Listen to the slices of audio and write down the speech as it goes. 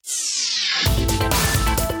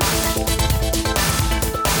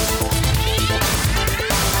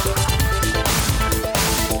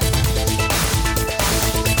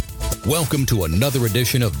Welcome to another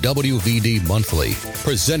edition of WVD Monthly,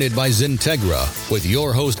 presented by Zintegra, with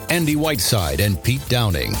your host Andy Whiteside and Pete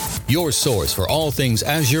Downing, your source for all things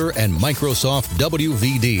Azure and Microsoft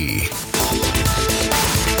WVD.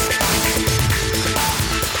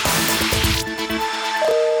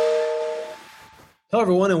 Hello,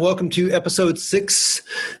 everyone, and welcome to episode 6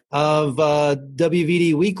 of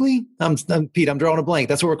WVD Weekly. I'm Pete. I'm drawing a blank.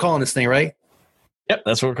 That's what we're calling this thing, right? Yep,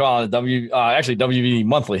 that's what we're calling it. Actually WVD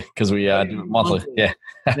Monthly, because we do it monthly. Yeah.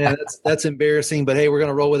 Yeah, that's embarrassing, but hey, we're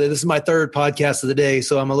gonna roll with it. This is my third podcast of the day,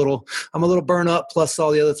 so I'm a little burnt up. Plus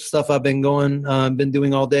all the other stuff I've been doing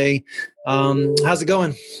all day. How's it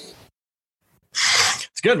going?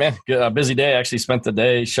 It's good, man. Good, busy day. Actually spent the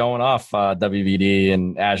day showing off WVD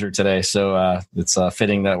and Azure today, so it's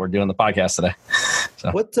fitting that we're doing the podcast today. So.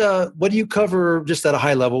 What do you cover, just at a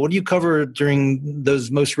high level? What do you cover during those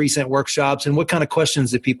most recent workshops, and what kind of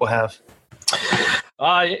questions do people have?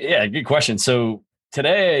 Yeah, good question. So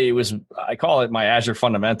today I call it my Azure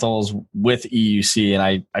Fundamentals with EUC,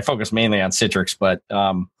 and I focus mainly on Citrix, but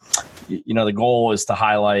the goal is to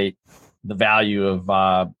highlight the value of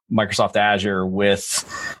Microsoft Azure with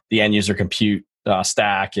the end user compute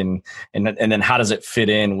stack, and then how does it fit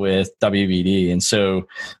in with WVD? And so,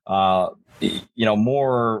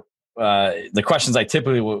 more the questions I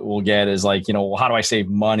typically will get is like, how do I save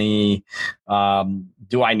money?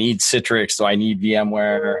 Do I need Citrix? Do I need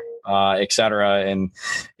VMware? Et cetera. And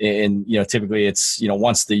typically it's,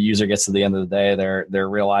 once the user gets to the end of the day, they're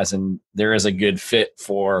realizing there is a good fit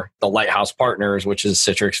for the Lighthouse partners, which is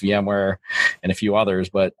Citrix, VMware, and a few others,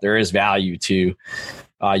 but there is value to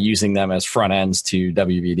using them as front ends to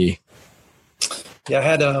WVD. Yeah, I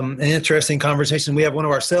had an interesting conversation. We have one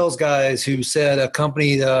of our sales guys who said a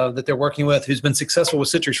company that they're working with who's been successful with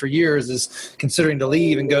Citrix for years is considering to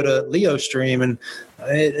leave and go to LeoStream. And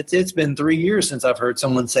it's been 3 years since I've heard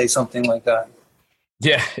someone say something like that.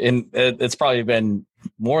 Yeah, and it's probably been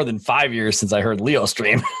more than 5 years since I heard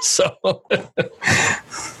LeoStream. So,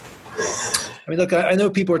 I mean, look, I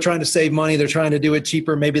know people are trying to save money. They're trying to do it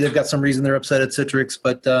cheaper. Maybe they've got some reason they're upset at Citrix,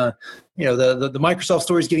 but the Microsoft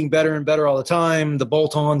story is getting better and better all the time. The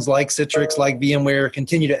bolt-ons like Citrix, like VMware,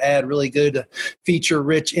 continue to add really good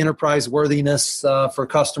feature-rich enterprise worthiness for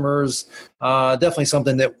customers. Definitely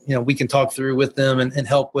something that we can talk through with them and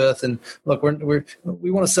help with. And look,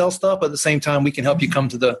 we want to sell stuff, but at the same time, we can help you come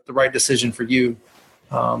to the right decision for you.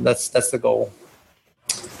 That's the goal.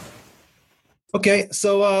 Okay,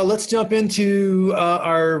 so let's jump into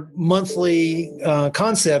our monthly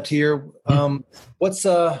concept here. What's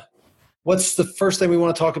the first thing we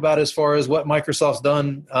want to talk about as far as what Microsoft's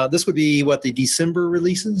done? This would be the December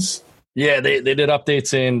releases? Yeah, they did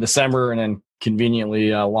updates in December and then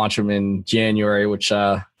conveniently launch them in January, which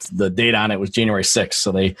the date on it was January 6th.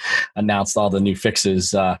 So they announced all the new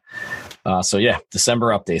fixes. December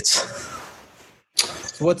updates.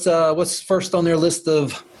 What's first on their list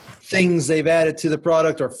of things they've added to the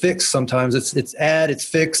product or fixed? Sometimes it's it's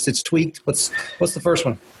fixed, it's tweaked. What's the first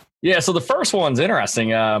one? Yeah, so the first one's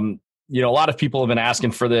interesting. A lot of people have been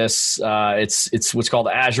asking for this. It's what's called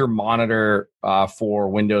Azure Monitor for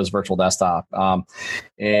Windows Virtual Desktop, and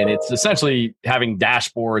it's essentially having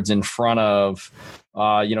dashboards in front of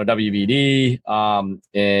WVD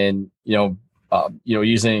and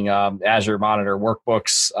using Azure Monitor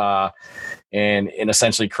workbooks and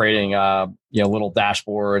essentially creating little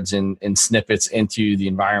dashboards and snippets into the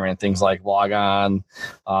environment, things like logon,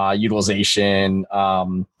 utilization,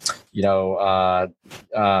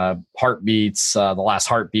 heartbeats, the last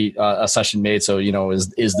heartbeat a session made. So is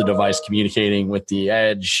the device communicating with the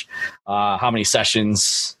edge? How many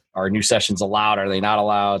sessions? Are new sessions allowed? Are they not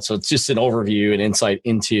allowed? So it's just an overview and insight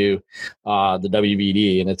into the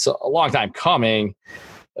WVD, and it's a long time coming.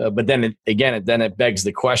 But then it begs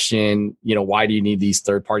the question, why do you need these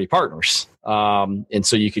third-party partners? And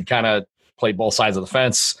so you could kind of play both sides of the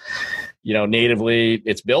fence. Natively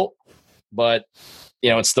it's built, but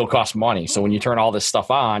it still costs money. So when you turn all this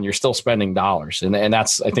stuff on, you're still spending dollars, and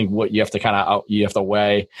that's, I think, what you have to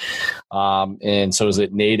weigh. And so is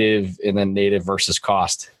it native, and then native versus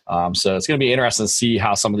cost? So it's going to be interesting to see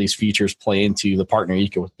how some of these features play into the partner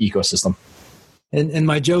ecosystem. And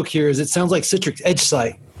my joke here is it sounds like Citrix Edge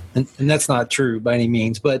Site, and that's not true by any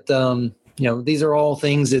means, but these are all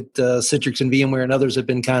things that Citrix and VMware and others have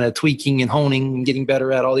been kind of tweaking and honing and getting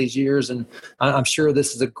better at all these years. And I'm sure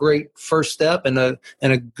this is a great first step and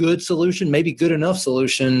a good solution, maybe good enough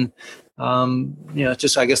solution.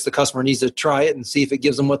 Just I guess the customer needs to try it and see if it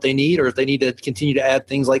gives them what they need, or if they need to continue to add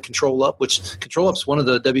things like Control Up, which Control Up's one of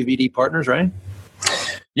the WVD partners, right?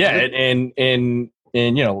 Yeah, and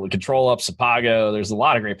Control Up, Sapago. There's a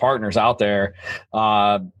lot of great partners out there.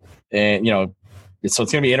 and so it's going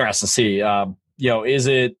to be interesting to see. Is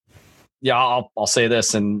it? Yeah, I'll say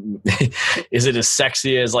this, and is it as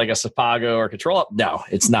sexy as like a Sepago or Control Up? No,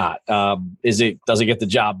 it's not. Does it get the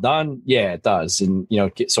job done? Yeah, it does. And,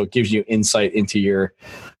 so it gives you insight into your,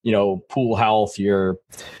 pool health,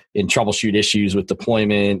 in troubleshoot issues with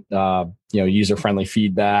deployment, user-friendly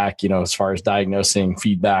feedback, as far as diagnosing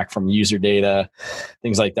feedback from user data,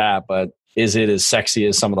 things like that. But is it as sexy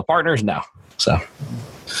as some of the partners? No. So,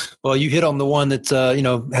 well, you hit on the one that,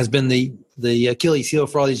 has been the Achilles heel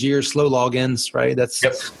for all these years, slow logins, right?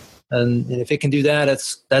 Yep. And if it can do that,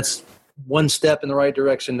 that's one step in the right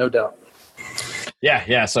direction, no doubt.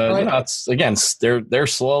 Yeah. So right. It's again, they're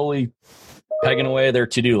slowly pegging away their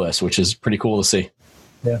to-do list, which is pretty cool to see.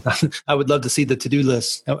 Yeah, I would love to see the to-do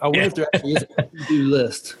list. I wonder if there actually is a to-do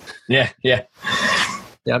list. Yeah. Yeah,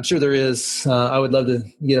 I'm sure there is. I would love to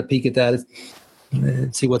get a peek at that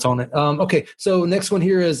and see what's on it. Okay, so next one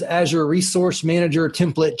here is Azure Resource Manager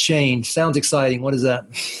template change. Sounds exciting. What is that?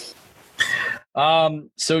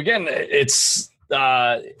 So again, it's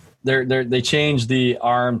they changed the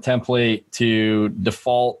ARM template to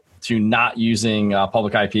default to not using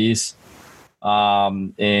public IPs.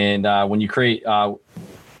 And when you create,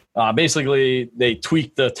 basically they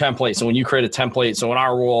tweak the template. So when you create a template, so in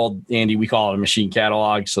our world, Andy, we call it a machine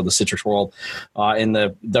catalog. So the Citrix world, in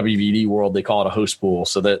the WVD world, they call it a host pool.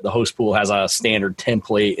 So that the host pool has a standard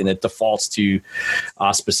template and it defaults to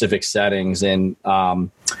specific settings. And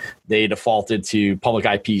they defaulted to public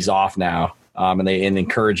IPs off now. And they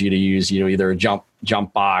encourage you to use, either a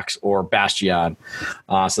jump box or Bastion.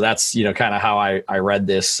 So that's, kind of how I read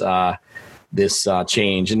this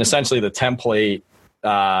change. And essentially the template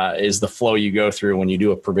is the flow you go through when you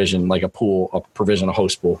do a provision, like a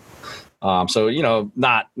host pool. So,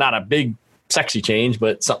 not a big sexy change,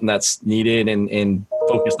 but something that's needed and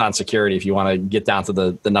focused on security if you want to get down to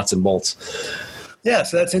the nuts and bolts. Yeah,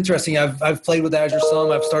 so that's interesting. I've played with Azure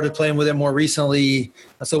some. I've started playing with it more recently.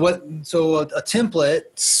 So a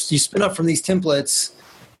template, you spin up from these templates,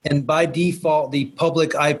 and by default, the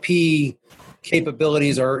public IP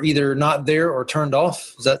capabilities are either not there or turned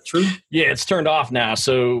off. Is that true? Yeah, it's turned off now.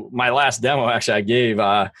 So my last demo actually I gave,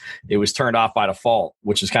 it was turned off by default,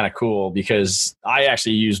 which is kind of cool because I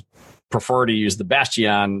actually prefer to use the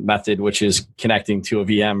Bastion method, which is connecting to a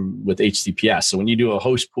VM with HTTPS. So when you do a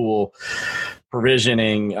host pool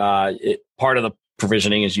provisioning, part of the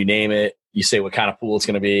provisioning is you name it, you say what kind of pool it's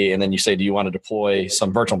going to be, and then you say, do you want to deploy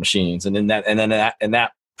some virtual machines? And in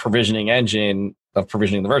that provisioning engine of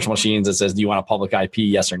provisioning the virtual machines, it says, do you want a public IP,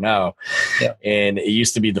 yes or no? Yeah. And it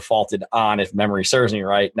used to be defaulted on if memory serves me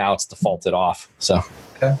right. Now it's defaulted off. So,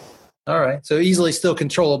 okay. All right. So easily still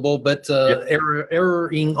controllable, but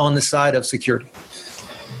erroring on the side of security.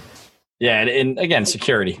 Yeah. And again,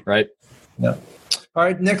 security, right? Yeah. All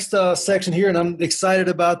right. Next section here, and I'm excited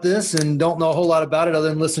about this and don't know a whole lot about it other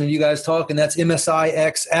than listening to you guys talk, and that's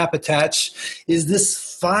MSIX app attach. Is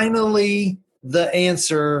this finally the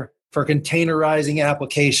answer for containerizing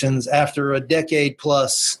applications after a decade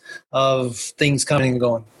plus of things coming and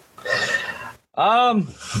going? I mean,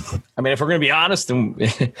 if we're going to be honest,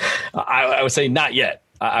 I would say not yet.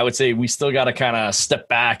 I would say we still got to kind of step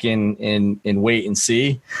back and wait and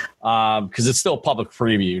see, because it's still public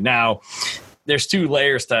preview. Now, there's two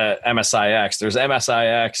layers to MSIX. There's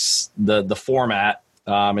MSIX, the format,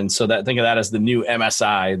 and so think of that as the new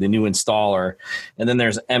MSI, the new installer. And then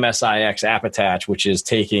there's MSIX app attach, which is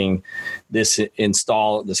taking this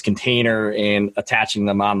container and attaching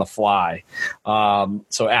them on the fly.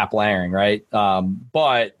 So app layering, right?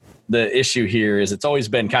 But the issue here is it's always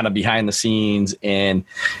been kind of behind the scenes, and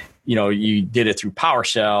you did it through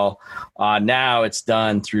PowerShell. Now it's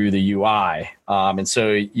done through the UI, and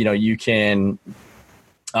so you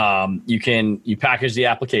package the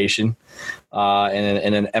application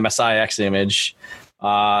in an MSIX image,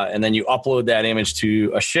 and then you upload that image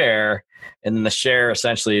to a share, and then the share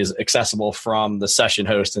essentially is accessible from the session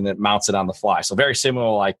host, and it mounts it on the fly. So very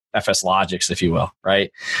similar, like FS Logix, if you will,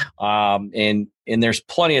 right? And there's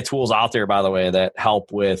plenty of tools out there, by the way, that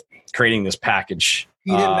help with creating this package.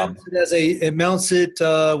 It mounts it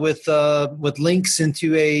with links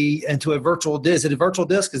into a virtual disk. Is it a virtual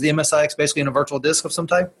disk? Is the MSIX basically in a virtual disk of some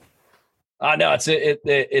type? No,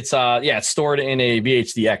 it's stored in a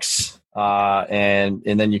VHDX,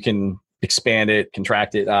 and then you can expand it,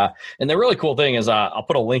 contract it. And the really cool thing is, I'll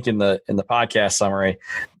put a link in the podcast summary.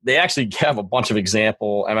 They actually have a bunch of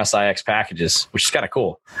example MSIX packages, which is kind of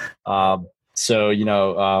cool. So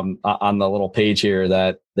on the little page here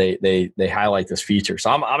that they highlight this feature. So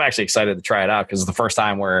I'm actually excited to try it out, because it's the first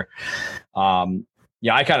time where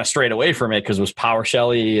I kind of strayed away from it because it was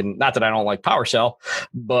PowerShell-y, and not that I don't like PowerShell,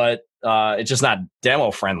 but it's just not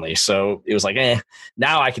demo friendly. So it was like,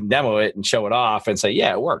 now I can demo it and show it off and say,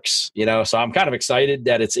 yeah, it works, so I'm kind of excited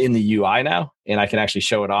that it's in the UI now and I can actually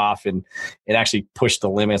show it off and actually push the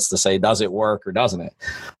limits to say, does it work or doesn't it?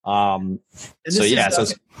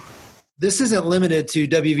 This isn't limited to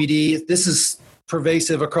WVD. This is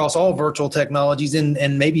pervasive across all virtual technologies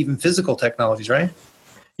and maybe even physical technologies, right?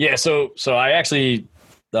 Yeah. So I actually,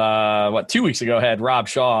 2 weeks ago had Rob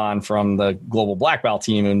Shaw on from the Global Black Belt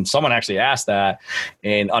team, and someone actually asked that.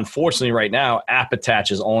 And unfortunately right now, App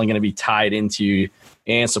Attach is only going to be tied into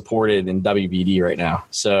and supported in WVD right now.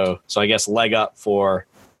 So I guess leg up for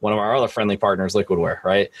one of our other friendly partners, Liquidware,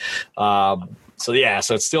 right? So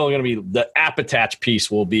it's still going to be the App Attach piece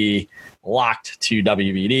will be locked to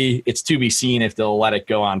WVD. It's to be seen if they'll let it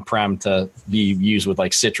go on-prem to be used with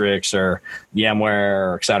like Citrix or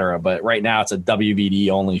VMware, or et cetera. But right now it's a WVD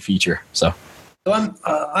only feature. So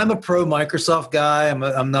I'm a pro Microsoft guy.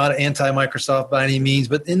 I'm not anti-Microsoft by any means,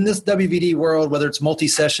 but in this WVD world, whether it's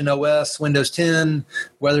multi-session OS, Windows 10,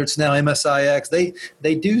 whether it's now MSIX,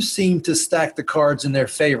 they do seem to stack the cards in their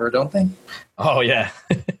favor, don't they? Oh yeah,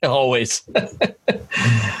 always.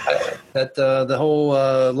 That the whole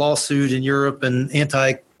lawsuit in Europe and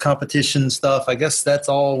anti-competition stuff, I guess that's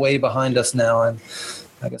all way behind us now, and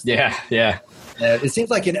I guess yeah. It seems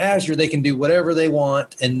like in Azure they can do whatever they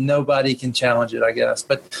want and nobody can challenge it, I guess.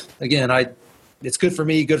 But again, it's good for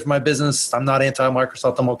me, good for my business. I'm not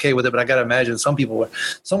anti-Microsoft. I'm okay with it, but I got to imagine some people,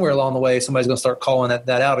 somewhere along the way, somebody's going to start calling that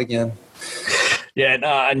out again.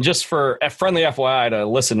 Yeah, and just for a friendly FYI to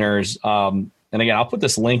listeners, and again, I'll put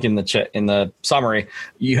this link in the summary.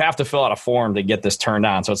 You have to fill out a form to get this turned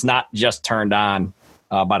on, so it's not just turned on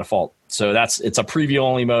by default. So it's a preview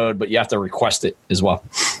only mode, but you have to request it as well.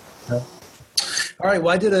 Okay. All right.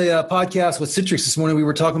 Well, I did a podcast with Citrix this morning. We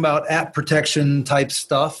were talking about app protection type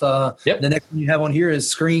stuff. Yep. The next one you have on here is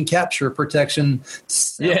screen capture protection.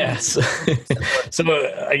 Yes. So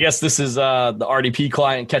I guess this is the RDP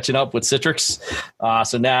client catching up with Citrix.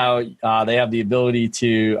 So now they have the ability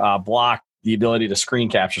to block the ability to screen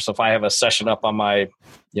capture. So if I have a session up on my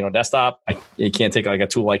desktop, you can't take like a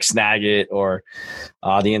tool like Snagit or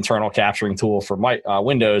the internal capturing tool for my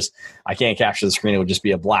Windows. I can't capture the screen. It would just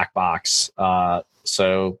be a black box.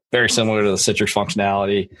 So very similar to the Citrix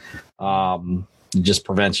functionality. It just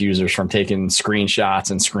prevents users from taking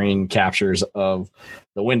screenshots and screen captures of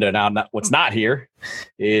the window. Now, what's not here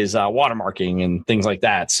is watermarking and things like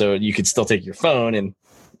that. So you could still take your phone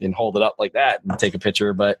and hold it up like that and take a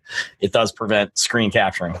picture, but it does prevent screen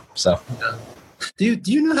capturing. So. Do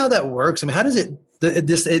you know how that works? I mean, how does it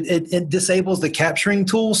disables the capturing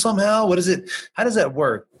tool somehow? What is it? How does that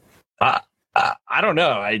work? I don't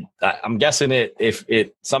know. I'm guessing if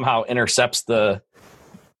it somehow intercepts the,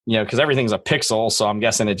 because everything's a pixel, so I'm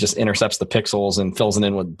guessing it just intercepts the pixels and fills it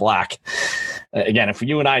in with black. Again, if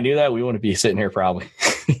you and I knew that, we wouldn't be sitting here probably.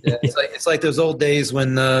 Yeah, it's like those old days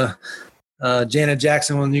when Janet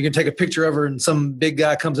Jackson, when you can take a picture of her and some big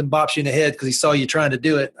guy comes and bops you in the head because he saw you trying to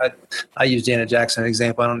do it. I use Janet Jackson as an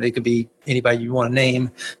example. It could be anybody you want to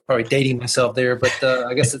name. Probably dating myself there, but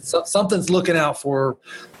I guess it's something's looking out for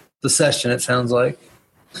the session, it sounds like.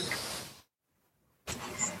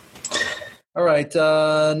 All right.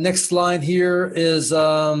 Next line here is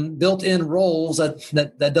built-in roles.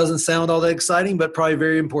 That doesn't sound all that exciting, but probably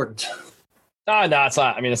very important. No, it's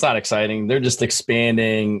not. I mean, it's not exciting. They're just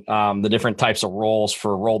expanding the different types of roles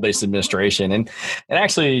for role-based administration. And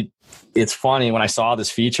actually, it's funny, when I saw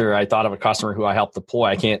this feature, I thought of a customer who I helped deploy.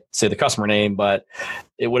 I can't say the customer name, but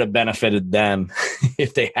it would have benefited them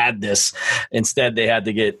if they had this. Instead, they had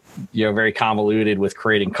to get very convoluted with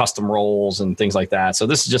creating custom roles and things like that. So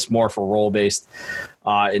this is just more for role-based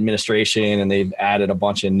administration, and they've added a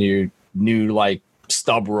bunch of new like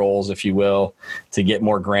stub roles, if you will, to get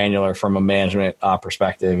more granular from a management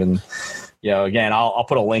perspective. And again, I'll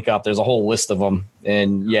put a link up. There's a whole list of them,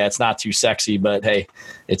 and it's not too sexy, but hey,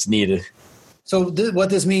 it's needed. So what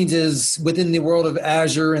this means is within the world of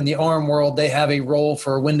Azure and the ARM world, they have a role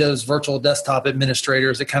for Windows Virtual Desktop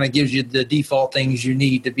Administrators that kind of gives you the default things you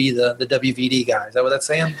need to be the WVD guy. Is that what that's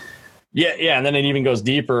saying? Yeah, and then it even goes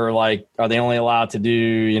deeper. Like, are they only allowed to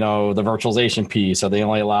do, the virtualization piece? Are they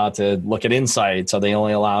only allowed to look at insights? Are they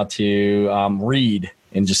only allowed to read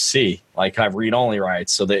and just see, like have read-only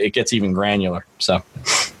rights, so that it gets even granular? So,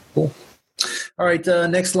 cool. All right,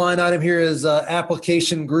 next line item here is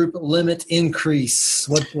application group limit increase.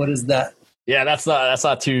 What is that? Yeah, that's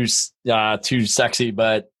not too sexy,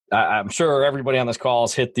 but I'm sure everybody on this call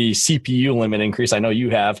has hit the CPU limit increase. I know you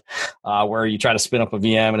have, where you try to spin up a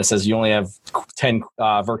VM and it says you only have 10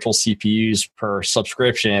 virtual CPUs per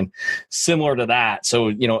subscription, similar to that.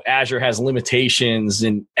 So, Azure has limitations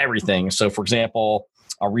in everything. So, for example,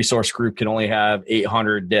 a resource group can only have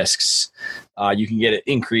 800 disks. You can get it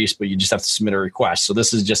increased, but you just have to submit a request. So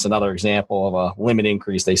this is just another example of a limit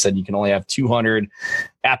increase. They said you can only have 200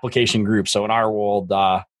 application groups. So in our world,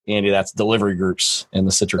 Andy, that's delivery groups in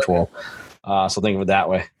the Citrix world. So think of it that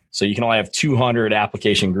way. So you can only have 200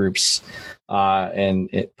 application groups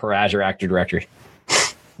per Azure Active Directory.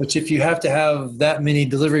 Which if you have to have that many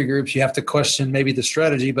delivery groups, you have to question maybe the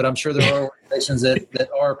strategy, but I'm sure there are organizations that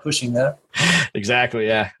are pushing that. Exactly,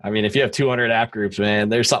 yeah. I mean, if you have 200 app groups, man,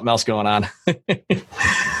 there's something else going on.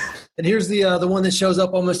 And here's the one that shows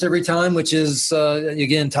up almost every time, which is,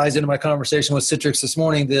 again, ties into my conversation with Citrix this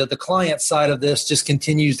morning. The client side of this just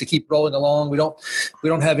continues to keep rolling along. We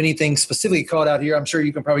don't have anything specifically called out here. I'm sure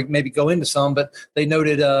you can probably maybe go into some, but they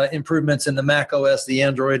noted improvements in the Mac OS, the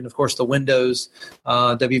Android, and of course the Windows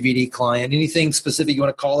WVD client. Anything specific you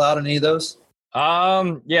want to call out on any of those?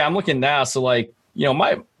 Yeah, I'm looking now. So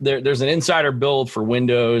there's an insider build for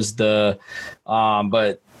Windows,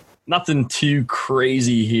 but nothing too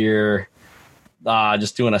crazy here.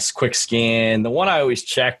 Just doing a quick scan. The one I always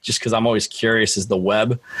check, just because I'm always curious, is the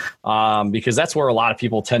web, because that's where a lot of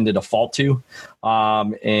people tend to default to.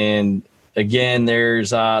 And again,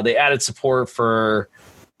 there's they added support for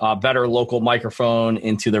better local microphone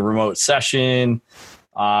into the remote session.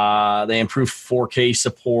 They improved 4K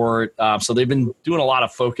support. So they've been doing a lot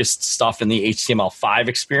of focused stuff in the HTML5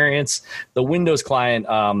 experience. The Windows client,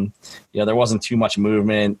 there wasn't too much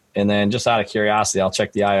movement. And then just out of curiosity, I'll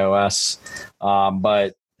check the iOS.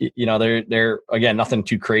 But they're again, nothing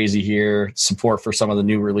too crazy here. Support for some of the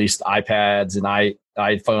new released iPads and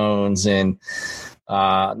iPhones, and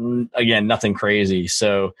again, nothing crazy.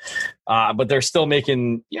 So, but they're still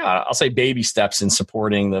making, I'll say baby steps in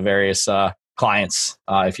supporting the various clients,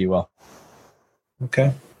 if you will.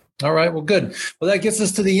 Okay. All right. Well, good. Well, that gets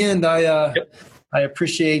us to the end. I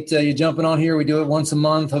appreciate you jumping on here. We do it once a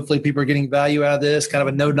month. Hopefully people are getting value out of this, kind of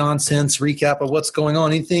a no nonsense recap of what's going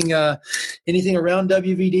on. Anything around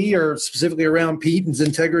WVD or specifically around Pete and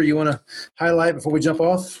Xentegra you want to highlight before we jump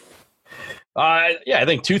off? I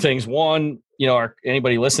think two things. One,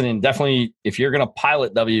 anybody listening, definitely, if you're going to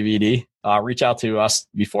pilot WVD, reach out to us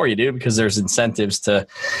before you do, because there's incentives to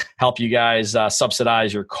help you guys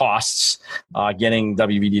subsidize your costs getting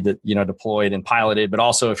WVD deployed and piloted. But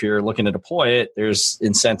also, if you're looking to deploy it, there's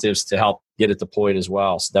incentives to help get it deployed as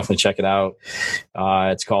well. So definitely check it out.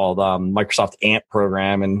 It's called Microsoft AMP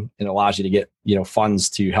program, and it allows you to get funds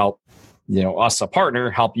to help us, a partner,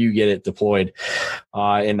 help you get it deployed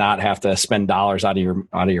and not have to spend dollars out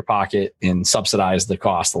of your pocket and subsidize the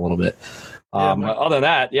cost a little bit. Other than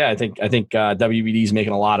that, I think WVD is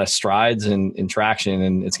making a lot of strides in traction,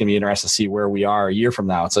 and it's going to be interesting to see where we are a year from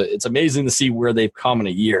now. It's amazing to see where they've come in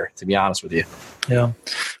a year, to be honest with you. Yeah.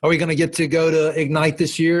 Are we going to get to go to Ignite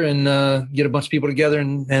this year and get a bunch of people together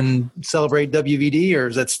and celebrate WVD, or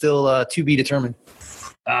is that still to be determined?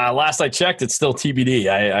 Last I checked, it's still TBD.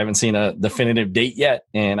 I haven't seen a definitive date yet,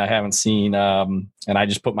 and I haven't seen, and I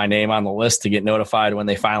just put my name on the list to get notified when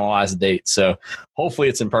they finalize the date. So hopefully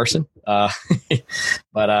it's in person. But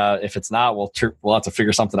if it's not, we'll have to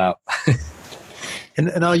figure something out.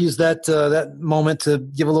 And I'll use that moment to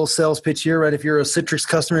give a little sales pitch here, right? If you're a Citrix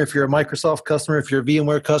customer, if you're a Microsoft customer, if you're a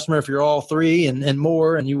VMware customer, if you're all three and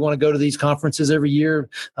more, and you want to go to these conferences every year,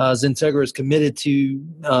 Xentegra is committed to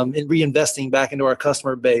in reinvesting back into our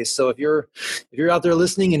customer base. So if you're out there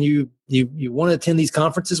listening and you want to attend these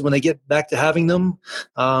conferences when they get back to having them,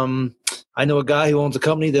 I know a guy who owns a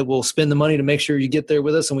company that will spend the money to make sure you get there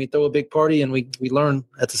with us, and we throw a big party and we learn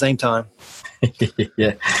at the same time.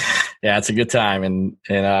 Yeah, it's a good time, and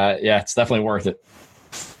it's definitely worth it.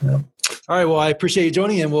 Yeah. All right, well, I appreciate you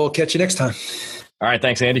joining, and we'll catch you next time. All right,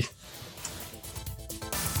 thanks, Andy.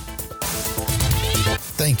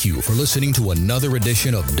 Thank you for listening to another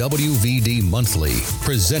edition of WVD Monthly,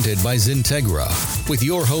 presented by Xentegra, with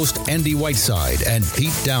your host Andy Whiteside and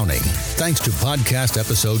Pete Downing. Thanks to podcast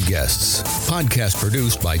episode guests. Podcast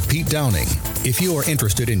produced by Pete Downing. If you are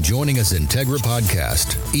interested in joining a Xentegra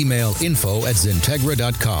podcast, email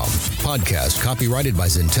info@xentegra.com. Podcast copyrighted by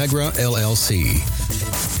Xentegra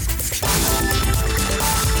LLC.